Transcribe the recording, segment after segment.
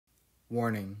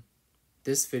Warning: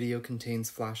 this video contains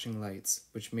flashing lights,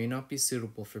 which may not be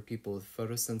suitable for people with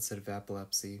photosensitive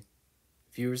epilepsy.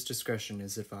 Viewers' discretion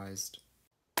is advised.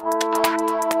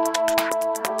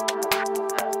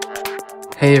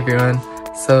 Hey everyone,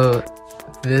 so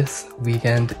this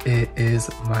weekend it is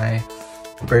my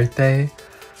birthday.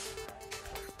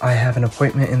 I have an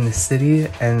appointment in the city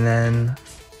and then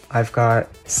I've got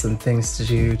some things to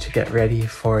do to get ready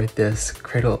for this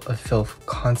Cradle of Filth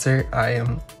concert. I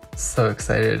am so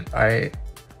excited. I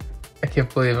can't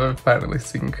believe I'm finally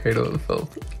seeing Cradle of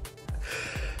Filth.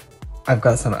 I've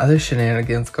got some other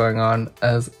shenanigans going on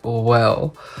as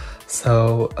well.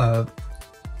 So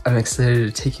I'm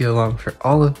excited to take you along for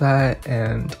all of that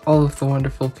and all of the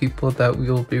wonderful people that we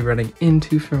will be running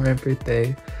into for my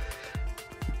birthday.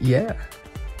 Yeah,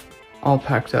 all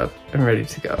packed up and ready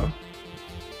to go.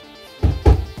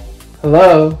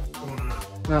 Hello?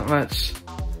 Not much.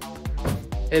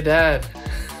 Hey Dad.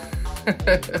 And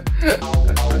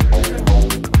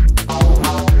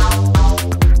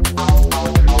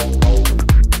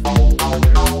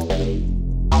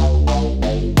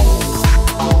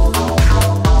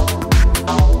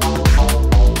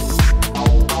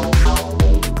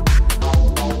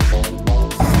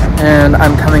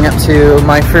I'm coming up to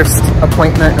my first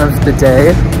appointment of the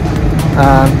day.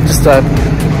 Just a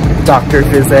doctor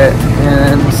visit,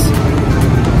 and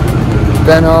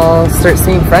then I'll start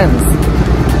seeing friends.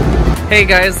 Hey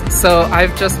guys, so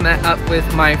I've just met up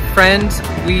with my friend.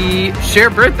 We share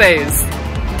birthdays.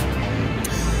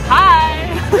 Hi!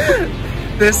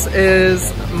 This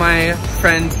is my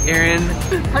friend Erin.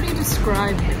 How do you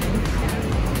describe him?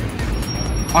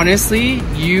 Honestly,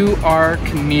 you are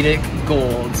comedic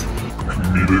gold.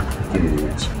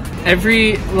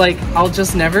 I'll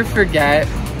just never forget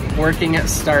working at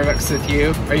Starbucks with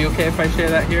you. Are you okay if I share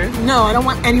that here? No, I don't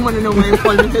want anyone to know my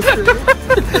employment history.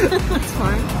 That's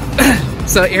fine.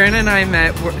 So Erin and I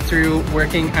met through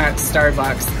working at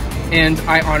Starbucks, and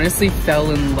I honestly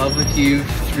fell in love with you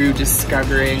through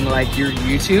discovering like your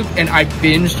YouTube, and I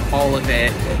binged all of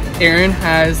it. Erin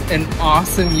has an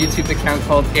awesome YouTube account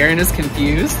called Erin is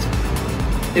Confused.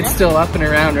 It's still up and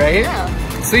around, right? Yeah.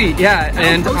 Sweet, yeah.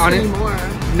 I don't post anymore.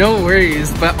 No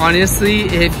worries, but honestly,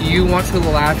 if you want to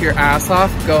laugh your ass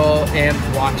off, go and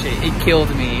watch it. It killed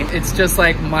me. It's just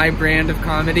like my brand of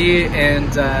comedy,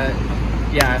 and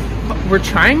yeah. We're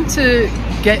trying to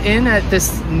get in at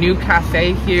this new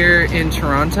cafe here in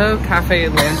Toronto, Cafe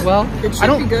Landwell. It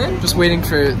should be good. Just waiting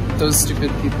for those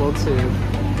stupid people to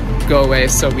go away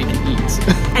so we can eat.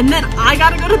 And then I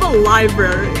gotta go to the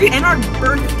library, and our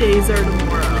birthdays are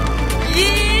tomorrow.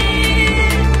 Yeah!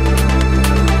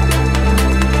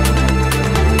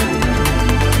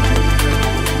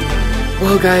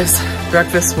 Well guys,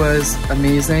 breakfast was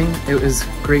amazing. It was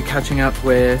great catching up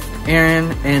with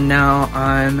Erin, and now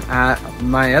I'm at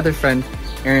my other friend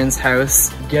Erin's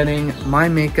house getting my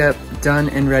makeup done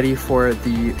and ready for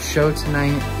the show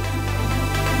tonight.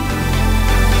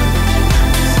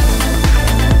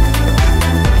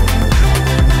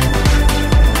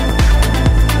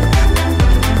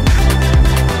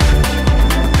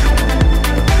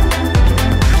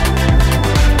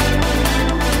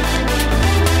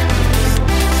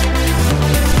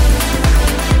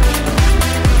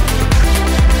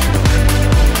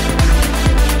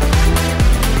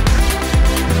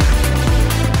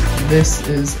 This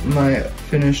is my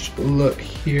finished look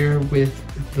here with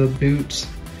the boot.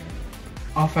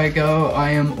 Off I go.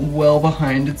 I am well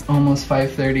behind. It's almost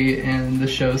 5:30 and the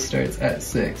show starts at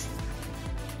 6.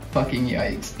 Fucking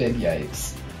yikes, big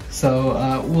yikes.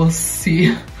 So we'll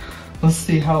see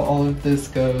how all of this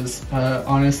goes.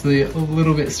 Honestly, a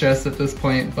little bit stressed at this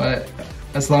point, but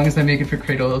as long as I make it for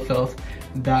Cradle of Filth,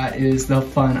 that is the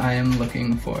fun I am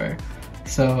looking for.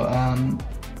 So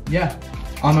yeah,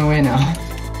 on my way now.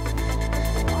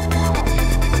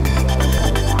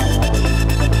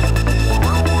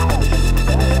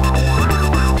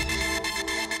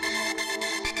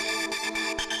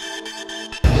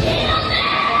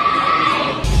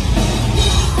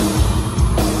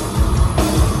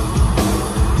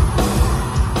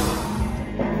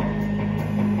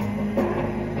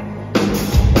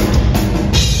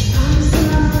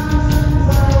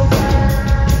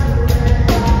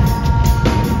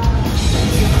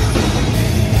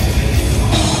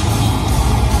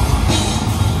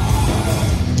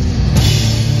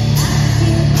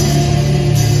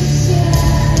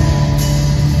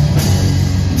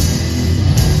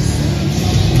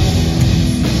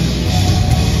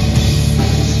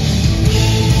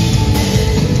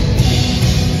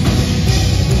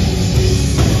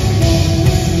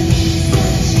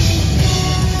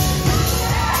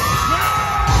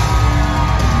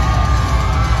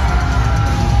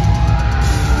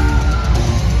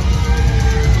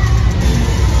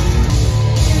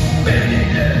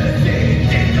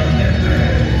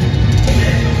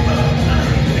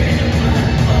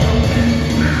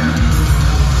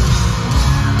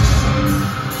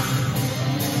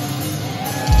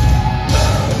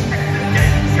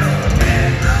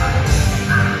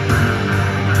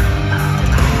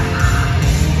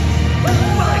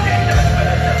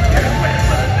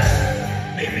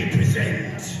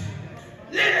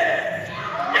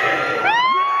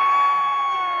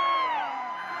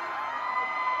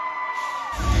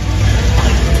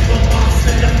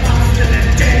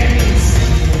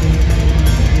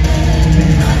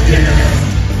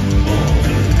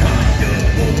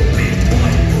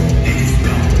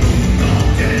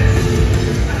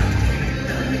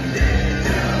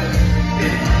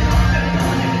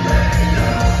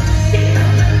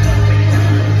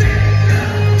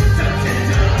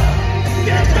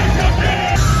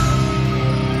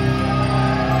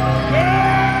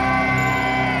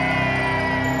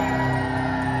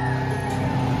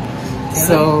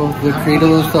 So the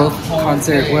Cradle of Filth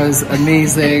concert was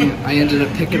amazing. I ended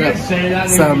up picking up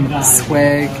some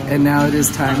swag, and now it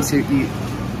is time to eat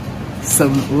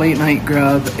some late night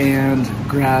grub and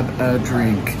grab a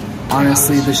drink.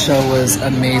 Honestly, the show was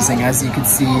amazing. As you can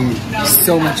see,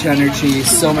 so much energy,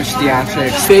 so much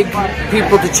theatrics. Big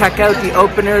people to check out. The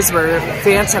openers were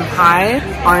Phantom High.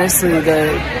 Honestly,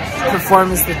 the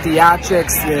performance, the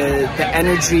theatrics, the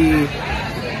energy,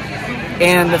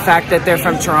 and the fact that they're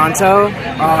from Toronto.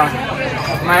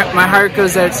 My heart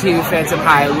goes out to you, Phantom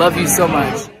High. I love you so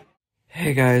much.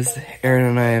 Hey guys, Aaron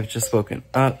and I have just woken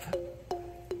up.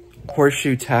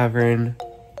 Horseshoe Tavern.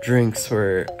 Drinks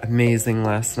were amazing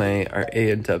last night. Our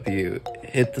A&W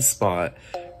hit the spot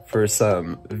for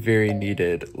some very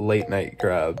needed late night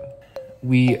grub.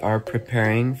 We are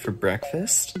preparing for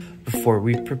breakfast before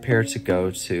we prepare to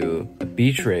go to a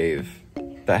beach rave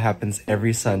that happens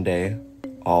every Sunday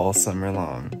all summer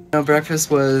long. Now,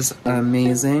 breakfast was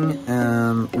amazing.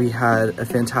 We had a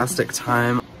fantastic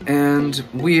time. And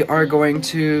we are going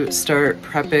to start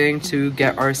prepping to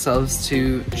get ourselves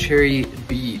to Cherry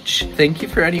Beach. Thank you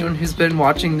for anyone who's been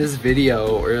watching this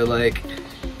video or like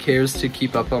cares to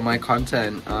keep up on my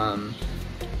content.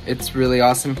 It's really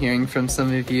awesome hearing from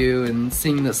some of you and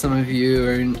seeing that some of you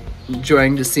are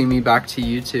enjoying to see me back to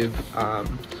YouTube.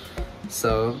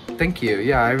 So thank you.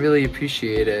 Yeah, I really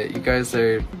appreciate it. You guys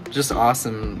are just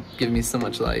awesome, give me so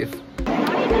much life.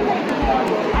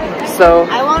 So,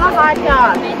 I want a hot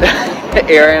dog.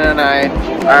 Aaron and I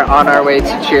are on our way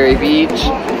to Cherry Beach.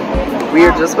 We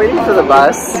are just waiting for the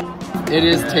bus. It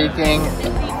is taking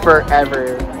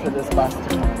forever for this bus to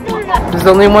come. There's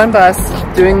only one bus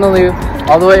doing the loop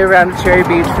all the way around to Cherry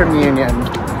Beach from Union.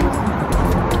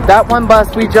 That one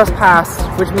bus we just passed,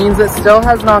 which means it still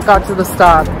has not got to the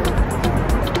stop.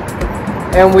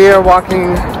 And we are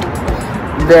walking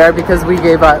there because we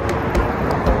gave up.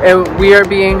 And we are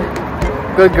being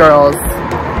good girls.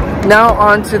 Now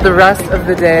on to the rest of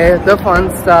the day, the fun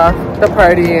stuff, the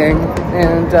partying,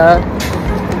 and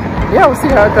yeah, we'll see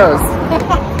how it goes.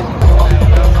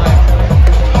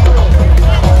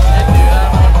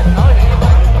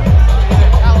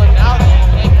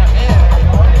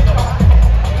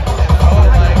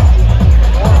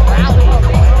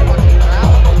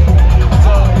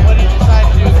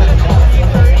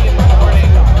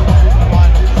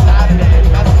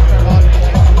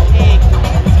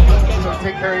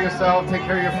 Take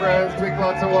care of your friends, drink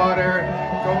lots of water,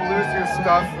 don't lose your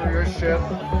stuff or your shit.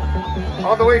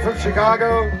 All the way from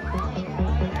Chicago,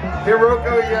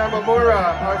 Hiroko Yamamura,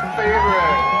 our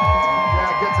favorite.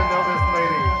 Yeah, get to know this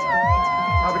lady.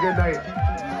 Have a good night.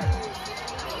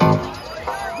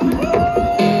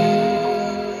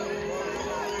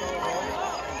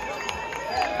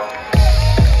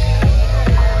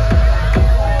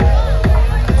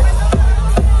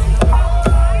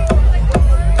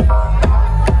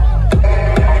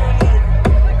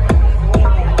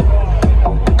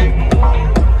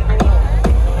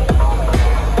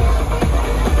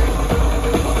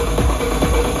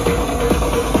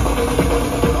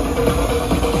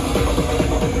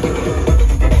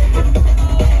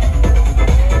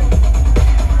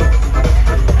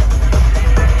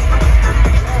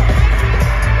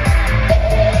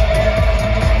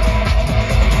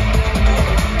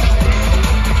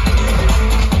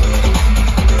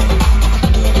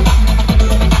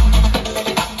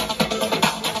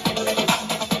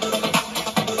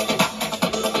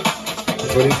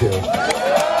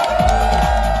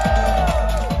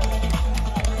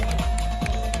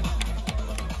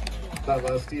 That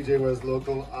last DJ was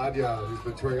local Adya, who's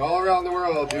been touring all around the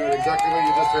world doing exactly what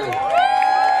you just heard.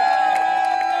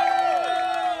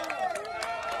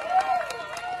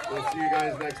 We'll see you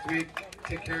guys next week.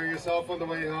 Take care of yourself on the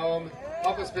way home.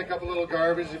 Help us pick up a little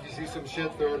garbage. If you see some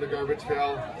shit, throw in the garbage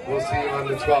pail. We'll see you on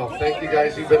the 12th. Thank you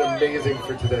guys. You've been amazing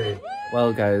for today.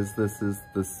 Well guys, this is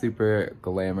the super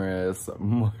glamorous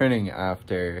morning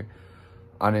after.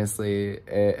 Honestly,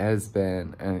 it has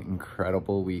been an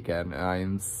incredible weekend.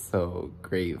 I'm so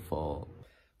grateful.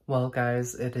 Well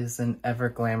guys, it is an ever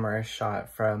glamorous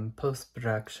shot from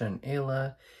post-production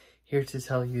Ayla, here to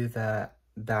tell you that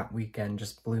that weekend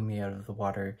just blew me out of the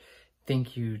water.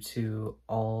 Thank you to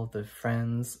all the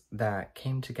friends that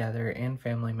came together and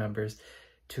family members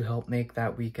to help make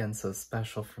that weekend so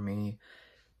special for me.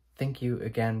 Thank you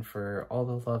again for all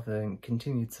the love and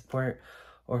continued support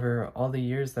over all the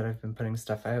years that I've been putting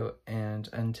stuff out. And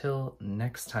until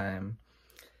next time,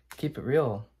 keep it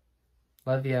real.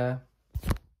 Love ya.